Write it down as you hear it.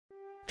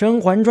甄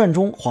嬛传》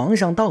中皇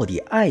上到底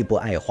爱不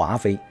爱华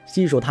妃？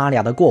细数他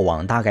俩的过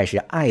往，大概是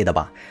爱的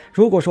吧。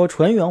如果说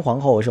纯元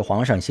皇后是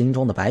皇上心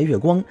中的白月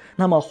光，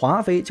那么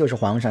华妃就是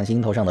皇上心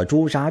头上的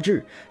朱砂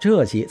痣。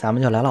这期咱们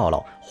就来唠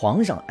唠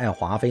皇上爱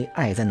华妃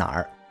爱在哪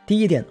儿。第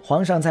一点，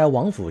皇上在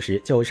王府时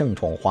就盛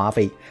宠华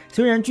妃。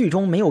虽然剧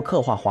中没有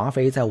刻画华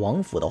妃在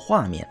王府的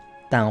画面，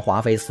但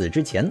华妃死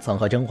之前曾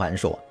和甄嬛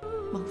说：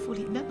王府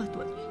里那么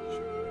多女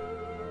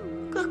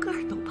人，个个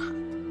都怕，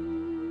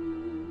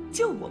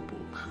就我不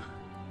怕。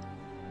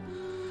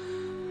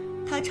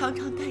他常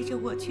常带着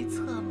我去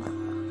策马，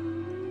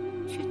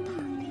去打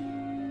猎。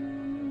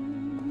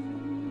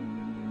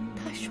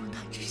他说他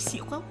只喜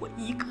欢我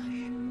一个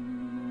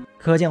人。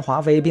可见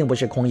华妃并不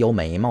是空有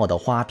美貌的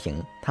花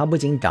瓶，她不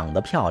仅长得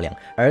漂亮，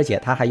而且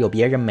她还有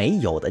别人没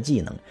有的技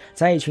能。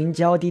在一群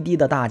娇滴滴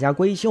的大家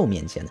闺秀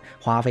面前，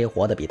华妃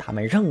活得比他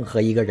们任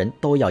何一个人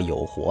都要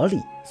有活力。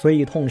所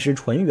以痛失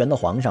纯元的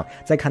皇上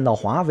在看到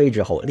华妃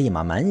之后立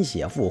马满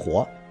血复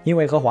活，因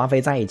为和华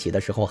妃在一起的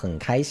时候很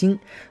开心，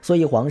所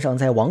以皇上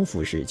在王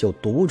府时就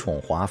独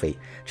宠华妃。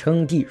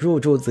称帝入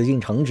住紫禁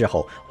城之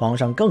后，皇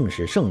上更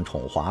是盛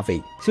宠华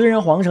妃。虽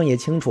然皇上也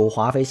清楚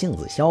华妃性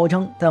子嚣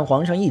张，但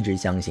皇上一直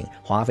相信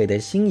华妃的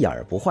心眼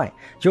儿不坏。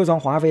就算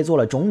华妃做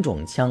了种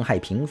种戕害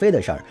嫔妃的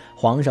事儿，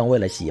皇上为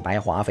了洗白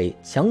华妃，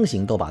强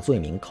行都把罪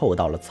名扣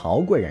到了曹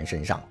贵人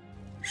身上。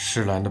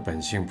世兰的本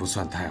性不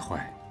算太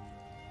坏，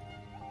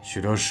许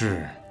多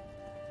事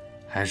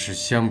还是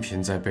襄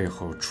嫔在背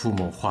后出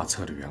谋划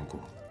策的缘故。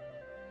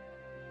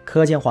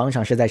可见皇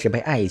上实在是被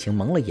爱情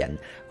蒙了眼，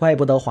怪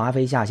不得华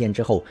妃下线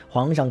之后，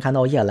皇上看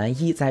到叶澜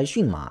依在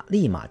驯马，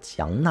立马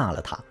强纳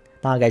了她。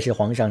大概是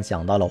皇上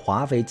想到了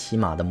华妃骑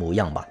马的模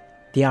样吧。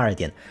第二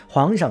点，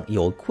皇上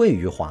有愧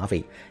于华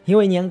妃，因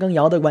为年羹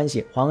尧的关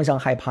系，皇上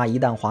害怕一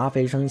旦华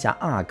妃生下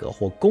阿哥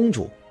或公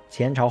主，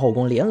前朝后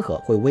宫联合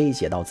会威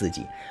胁到自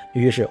己，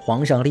于是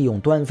皇上利用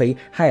端妃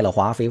害了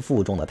华妃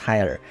腹中的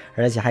胎儿，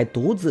而且还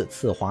独自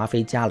赐华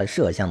妃加了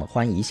麝香的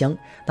欢宜香，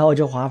导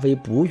致华妃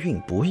不孕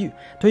不育。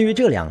对于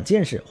这两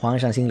件事，皇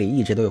上心里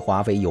一直对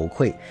华妃有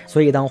愧，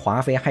所以当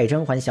华妃害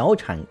甄嬛小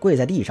产，跪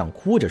在地上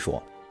哭着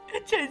说：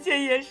臣妾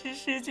也是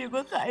失去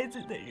过孩子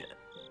的人，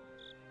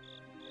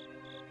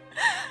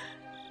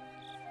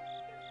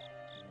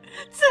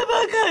怎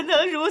么可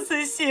能如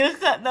此心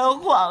狠呢？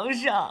皇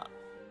上，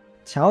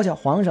瞧瞧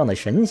皇上的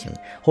神情，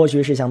或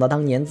许是想到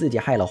当年自己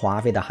害了华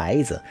妃的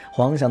孩子，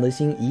皇上的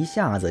心一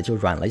下子就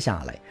软了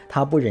下来。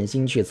他不忍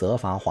心去责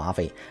罚华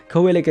妃，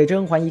可为了给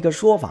甄嬛一个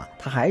说法，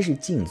他还是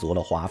禁足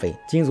了华妃。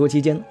禁足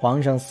期间，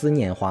皇上思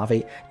念华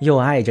妃，又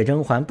爱着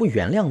甄嬛不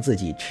原谅自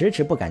己，迟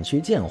迟不敢去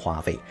见华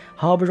妃。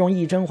好不容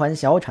易甄嬛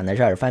小产的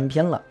事儿翻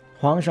篇了，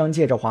皇上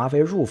借着华妃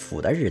入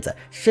府的日子，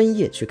深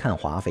夜去看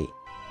华妃。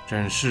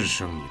朕是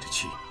生你的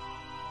气，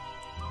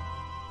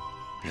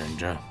忍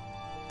着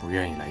不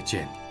愿意来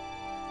见你。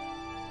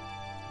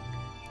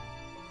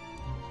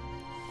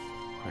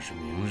可是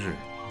明日，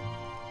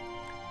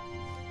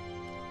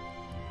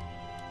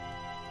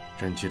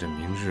朕记得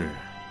明日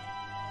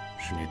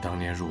是你当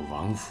年入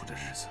王府的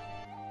日子。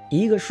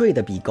一个睡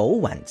得比狗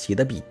晚，起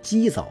得比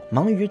鸡早，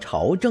忙于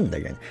朝政的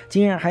人，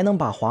竟然还能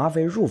把华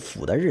妃入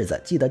府的日子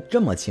记得这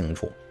么清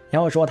楚。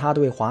要说他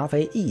对华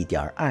妃一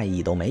点爱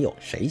意都没有，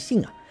谁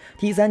信啊？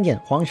第三点，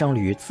皇上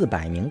屡次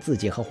摆明自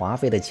己和华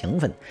妃的情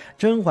分。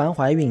甄嬛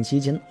怀孕期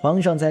间，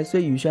皇上在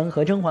碎玉轩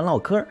和甄嬛唠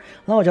嗑，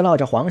唠着唠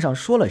着，皇上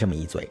说了这么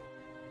一嘴：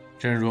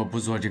朕若不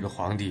做这个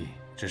皇帝，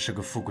只是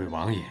个富贵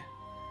王爷，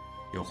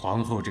有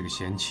皇后这个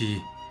贤妻，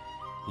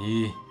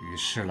你与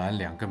世兰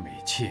两个美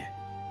妾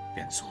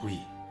便足矣。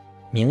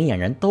明眼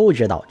人都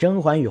知道甄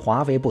嬛与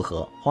华妃不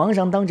和，皇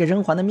上当着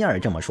甄嬛的面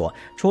这么说，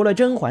除了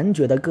甄嬛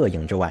觉得膈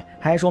应之外，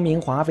还说明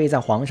华妃在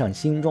皇上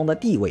心中的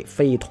地位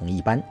非同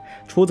一般。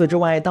除此之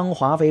外，当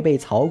华妃被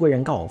曹贵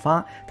人告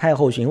发，太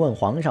后询问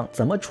皇上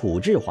怎么处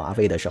置华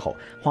妃的时候，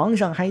皇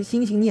上还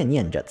心心念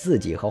念着自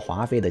己和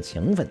华妃的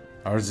情分。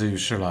儿子与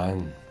世兰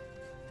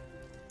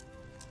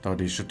到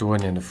底是多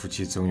年的夫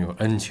妻，总有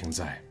恩情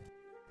在。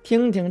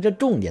听听这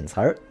重点词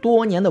儿，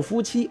多年的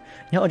夫妻。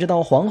要知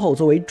道皇后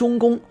作为中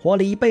宫，活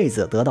了一辈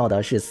子，得到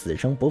的是死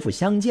生不复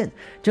相见。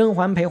甄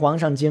嬛陪皇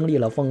上经历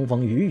了风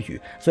风雨雨，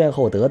最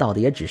后得到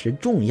的也只是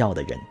重要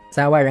的人。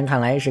在外人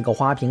看来是个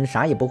花瓶，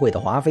啥也不会的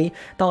华妃，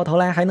到头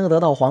来还能得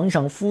到皇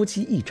上夫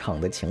妻一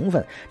场的情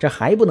分，这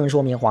还不能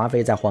说明华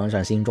妃在皇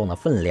上心中的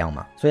分量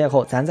吗？最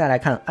后咱再来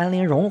看安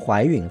陵容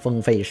怀孕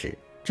封妃时，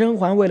甄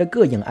嬛为了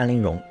膈应安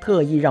陵容，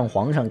特意让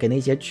皇上给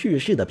那些去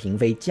世的嫔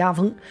妃加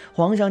封。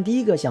皇上第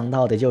一个想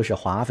到的就是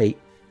华妃。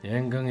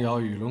年羹尧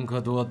与隆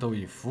科多都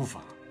已伏法，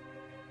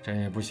朕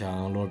也不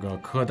想落个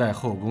苛待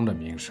后宫的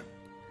名声，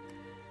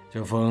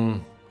就封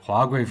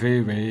华贵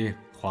妃为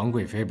皇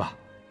贵妃吧，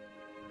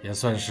也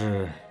算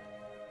是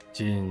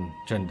尽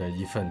朕的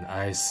一份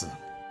哀思。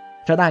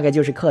这大概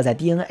就是刻在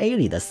DNA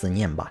里的思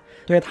念吧。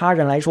对他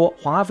人来说，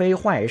华妃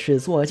坏事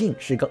做尽，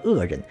是个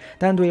恶人，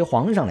但对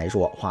皇上来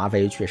说，华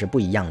妃却是不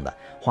一样的。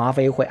华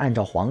妃会按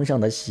照皇上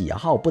的喜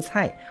好布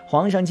菜，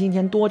皇上今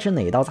天多吃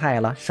哪道菜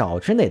了，少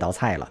吃哪道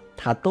菜了，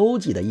他都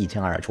记得一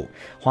清二楚。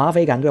华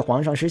妃敢对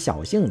皇上使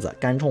小性子，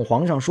敢冲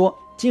皇上说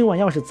今晚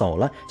要是走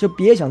了，就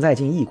别想再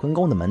进翊坤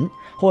宫的门。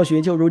或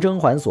许就如甄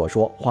嬛所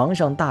说，皇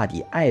上大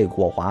抵爱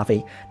过华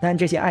妃，但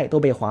这些爱都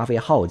被华妃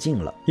耗尽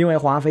了。因为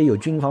华妃有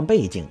军方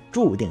背景，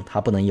注定她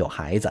不能有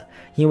孩子；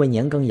因为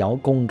年羹尧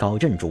功高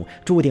震主，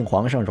注定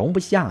皇上容不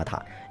下她；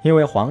因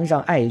为皇上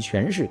爱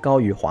权势高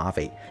于华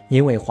妃，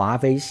因为华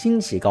妃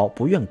心气高，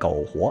不愿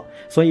苟活，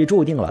所以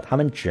注定了他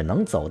们只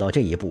能走到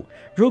这一步。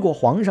如果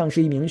皇上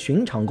是一名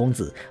寻常公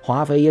子，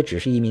华妃也只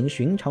是一名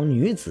寻常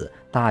女子，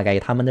大概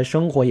他们的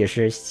生活也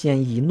是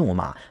鲜衣怒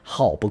马，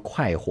好不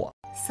快活。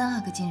三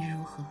阿哥近日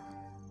如何？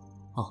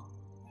哦，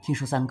听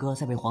说三哥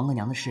在为皇额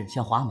娘的事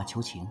向皇阿玛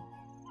求情，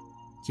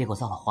结果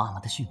遭了皇阿玛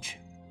的训斥。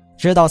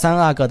知道三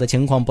阿哥的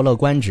情况不乐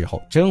观之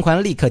后，甄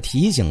嬛立刻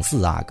提醒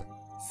四阿哥：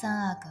三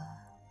阿哥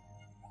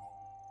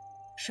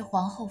是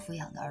皇后抚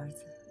养的儿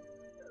子，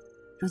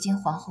如今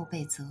皇后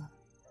被责，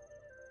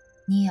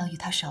你也要与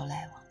他少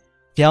来往。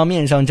表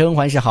面上甄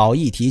嬛是好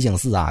意提醒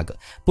四阿哥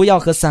不要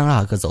和三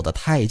阿哥走得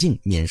太近，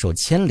免受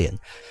牵连，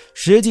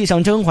实际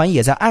上甄嬛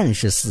也在暗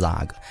示四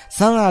阿哥，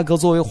三阿哥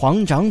作为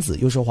皇长子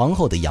又是皇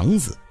后的养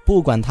子，不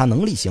管他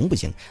能力行不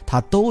行，他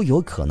都有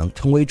可能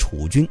成为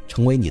储君，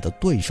成为你的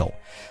对手。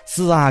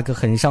四阿哥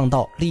很上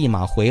道，立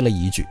马回了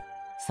一句：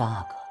三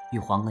阿哥与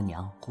皇额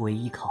娘互为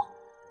依靠，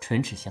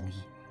唇齿相依，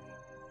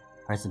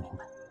儿子明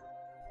白。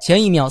前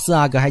一秒四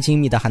阿哥还亲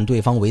密地喊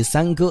对方为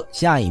三哥，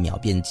下一秒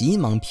便急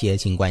忙撇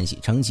清关系，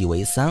称其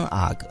为三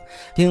阿哥，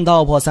并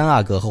道破三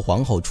阿哥和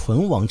皇后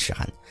唇亡齿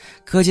寒。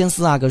可见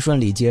四阿哥顺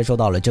利接收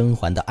到了甄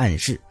嬛的暗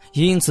示，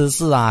因此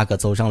四阿哥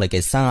走上了给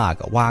三阿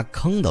哥挖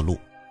坑的路。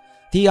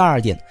第二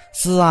点，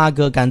四阿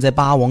哥赶在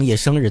八王爷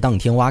生日当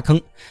天挖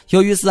坑。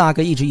由于四阿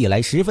哥一直以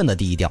来十分的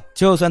低调，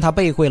就算他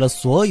背会了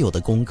所有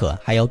的功课，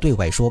还要对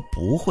外说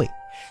不会。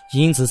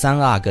因此三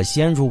阿哥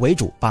先入为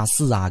主，把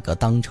四阿哥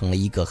当成了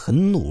一个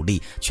很努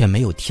力却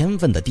没有天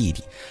分的弟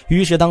弟。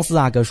于是当四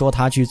阿哥说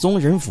他去宗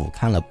人府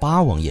看了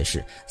八王爷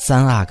时，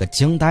三阿哥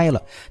惊呆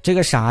了，这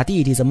个傻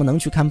弟弟怎么能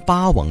去看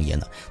八王爷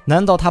呢？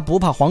难道他不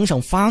怕皇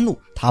上发怒，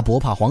他不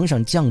怕皇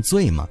上降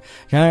罪吗？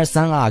然而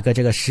三阿哥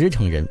这个实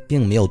诚人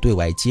并没有对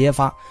外揭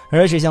发，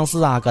而是向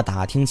四阿哥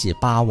打听起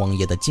八王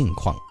爷的近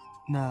况。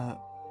那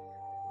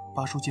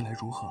八叔近来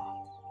如何？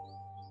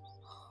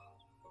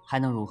还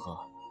能如何？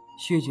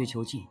削绝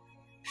囚禁，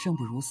生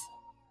不如死。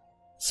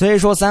虽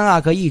说三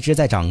阿哥一直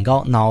在长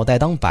高，脑袋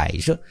当摆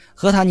设，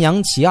和他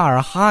娘齐二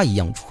哈一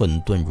样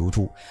蠢钝如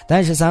猪，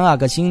但是三阿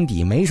哥心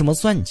底没什么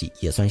算计，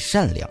也算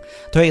善良。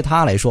对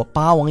他来说，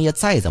八王爷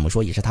再怎么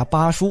说也是他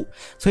八叔，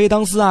所以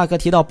当四阿哥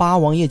提到八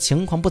王爷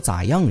情况不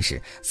咋样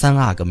时，三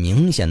阿哥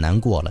明显难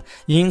过了。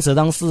因此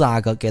当四阿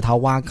哥给他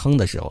挖坑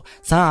的时候，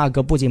三阿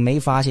哥不仅没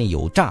发现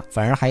有诈，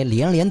反而还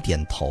连连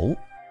点头。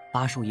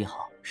八叔也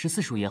好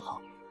，14叔也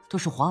好，都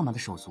是皇阿玛的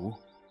手足。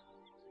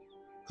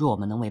若我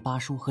们能为八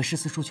叔和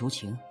14叔求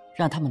情，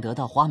让他们得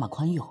到皇阿玛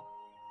宽宥，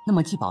那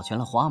么既保全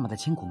了皇阿玛的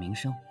千古名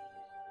声，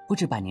不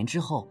至100年之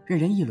后任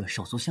人议论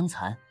手足相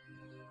残，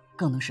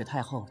更能使太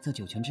后在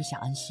九泉之下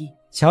安息。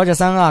瞧着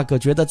三阿哥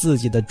觉得自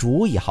己的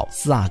主意好，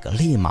四阿哥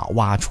立马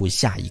挖出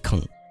下一坑。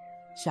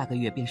下个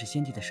月便是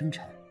先帝的生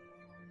辰，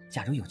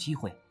假如有机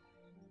会，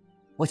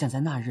我想在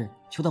那日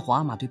求得皇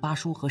阿玛对八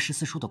叔和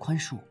14叔的宽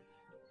恕，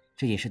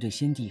这也是对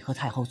先帝和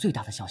太后最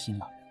大的孝心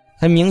了。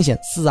很明显，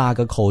四阿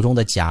哥口中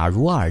的假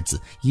如二字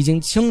已经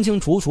清清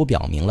楚楚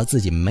表明了自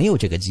己没有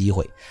这个机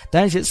会，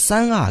但是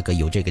三阿哥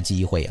有这个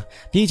机会啊，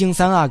毕竟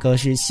三阿哥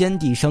是先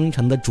帝生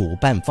辰的主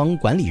办方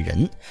管理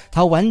人，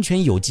他完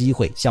全有机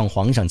会向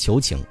皇上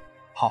求情。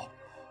好，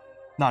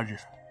那日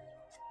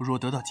若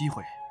得到机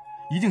会，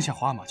一定向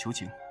皇阿玛求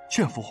情，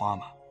劝服皇阿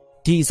玛。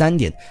第三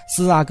点，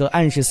四阿哥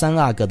暗示三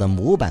阿哥的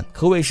模板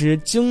可谓是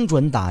精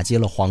准打击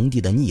了皇帝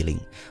的逆鳞。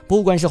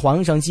不管是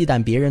皇上忌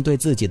惮别人对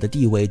自己的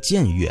地位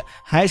僭越，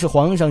还是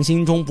皇上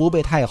心中不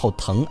被太后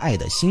疼爱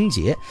的心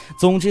结，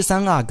总之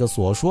三阿哥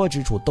所说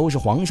之处都是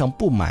皇上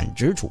不满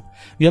之处。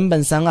原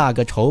本三阿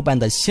哥筹办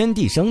的先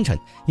帝生辰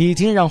已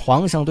经让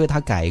皇上对他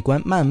改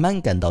观慢慢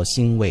感到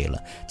欣慰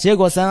了，结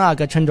果三阿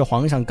哥趁着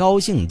皇上高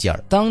兴劲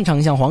儿，当场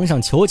向皇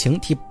上求情，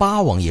替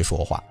八王爷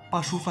说话。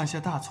八叔犯下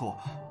大错，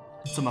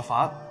怎么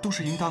罚都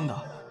是应当的，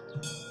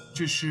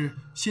只是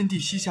先帝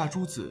膝下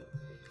诸子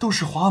都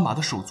是皇阿玛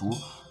的手足，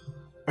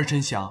而臣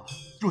想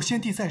若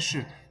先帝在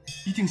世，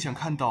一定想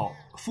看到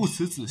父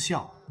慈子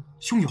孝，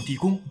兄友弟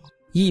恭。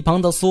一旁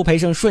的苏培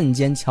盛瞬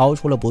间瞧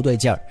出了不对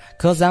劲儿，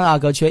可三阿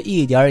哥却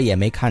一点也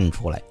没看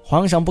出来。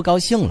皇上不高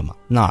兴了吗？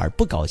哪儿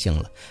不高兴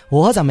了？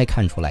我咋没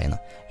看出来呢？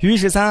于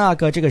是三阿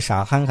哥这个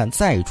傻憨憨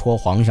再戳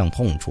皇上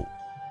痛处。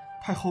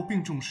太后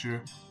病重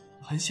时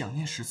很想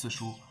念14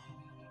叔，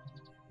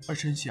而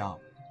臣想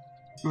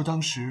若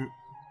当时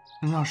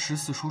能让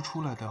14叔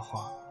出来的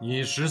话。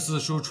你14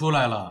叔出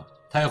来了，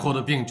太后的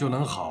病就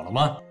能好了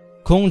吗？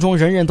宫中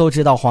人人都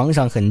知道皇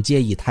上很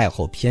介意太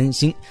后偏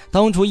心，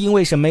当初因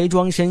为沈眉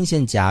庄深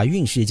陷假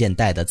孕事件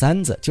带的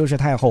簪子就是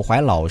太后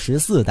怀老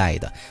14带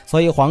的，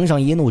所以皇上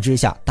一怒之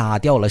下打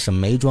掉了沈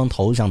眉庄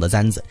头上的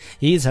簪子，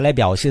以此来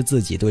表示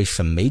自己对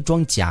沈眉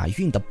庄假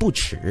孕的不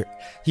耻，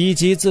以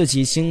及自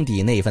己心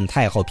底那份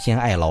太后偏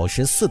爱老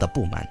14的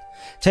不满。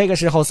这个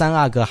时候三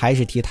阿哥还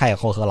是提太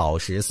后和老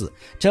14，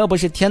这不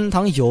是天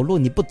堂有路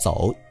你不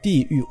走，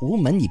地狱无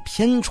门你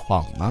偏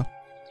闯吗？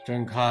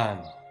朕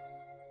看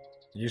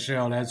你是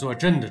要来做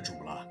朕的主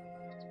了。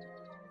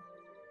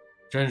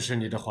朕是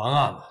你的皇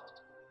阿玛，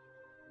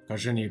可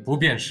是你不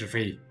辨是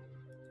非，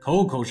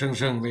口口声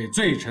声为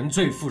罪臣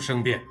罪妇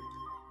申辩，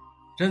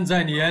朕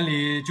在你眼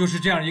里就是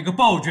这样一个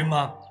暴君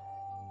吗？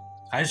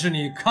还是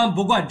你看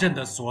不惯朕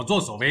的所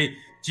作所为，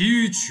急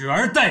于取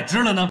而代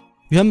之了呢？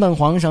原本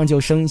皇上就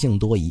生性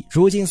多疑，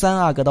如今三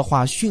阿哥的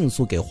话迅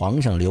速给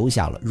皇上留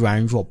下了软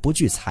弱不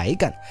惧才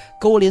干，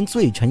勾连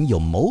罪臣有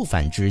谋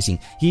反之心，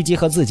以及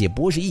和自己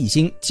不是一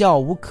心，教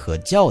无可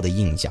教的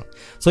印象。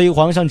所以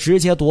皇上直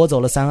接夺走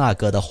了三阿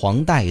哥的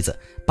黄带子。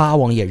八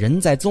王爷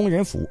人在宗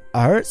人府，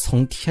儿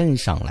从天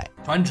上来，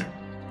传旨，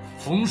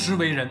红石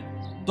为人，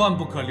断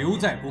不可留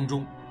在宫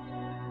中。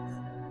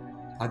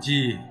他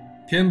既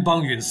偏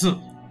帮允嗣，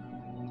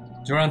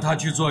就让他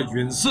去做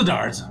允嗣的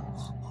儿子。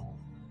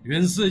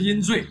允嗣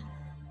因罪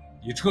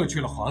已撤去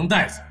了黄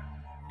带子，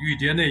玉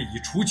牒内已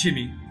除其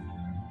名。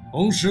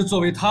红石作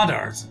为他的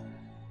儿子，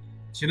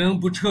岂能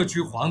不撤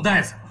去黄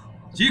带子？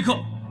即刻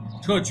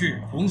撤去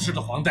红石的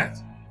黄带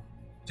子，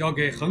交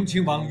给恒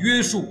亲王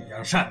约束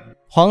养善。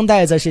黄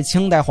带子是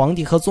清代皇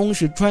帝和宗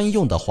室专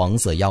用的黄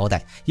色腰带，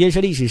也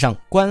是历史上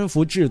官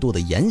服制度的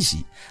沿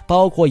袭，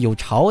包括有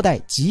朝带、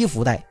吉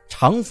服带、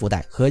常服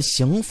带和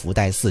行服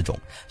带4种。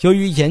由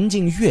于严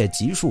禁越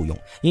级术用，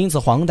因此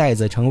黄带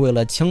子成为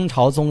了清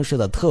朝宗室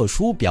的特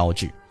殊标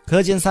志。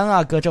可见三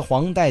阿哥这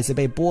黄带子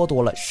被剥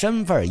夺了，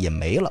身份也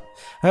没了。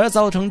而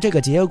造成这个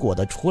结果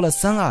的，除了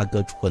三阿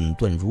哥蠢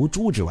钝如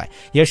猪之外，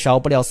也少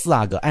不了四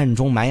阿哥暗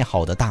中埋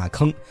好的大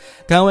坑。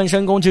敢问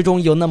深宫之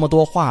中有那么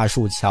多话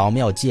术巧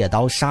妙借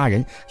刀杀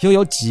人，又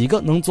有几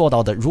个能做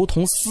到的如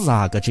同四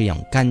阿哥这样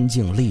干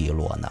净利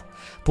落呢？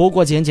不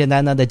过简简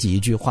单单的几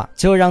句话，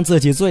就让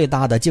自己最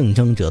大的竞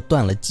争者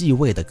断了继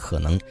位的可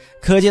能。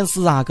可见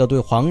四阿哥对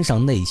皇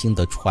上内心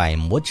的揣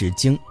摩之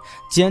精，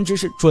简直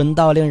是准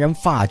到令人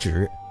发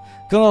指。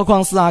更何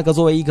况四阿哥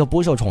作为一个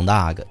不受宠的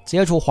阿哥，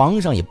接触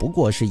皇上也不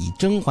过是以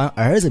甄嬛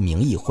儿子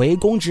名义回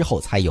宫之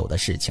后才有的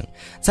事情。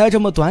在这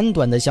么短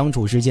短的相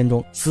处时间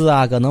中，四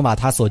阿哥能把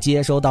他所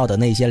接收到的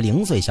那些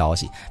零碎消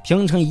息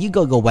拼成一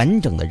个个完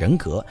整的人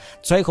格，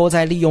最后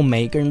再利用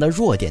每个人的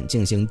弱点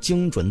进行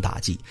精准打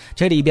击，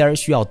这里边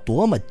需要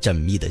多么缜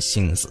密的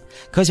心思。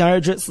可想而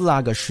知，四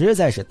阿哥实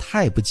在是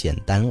太不简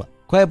单了，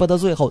怪不得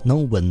最后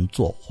能稳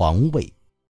坐皇位。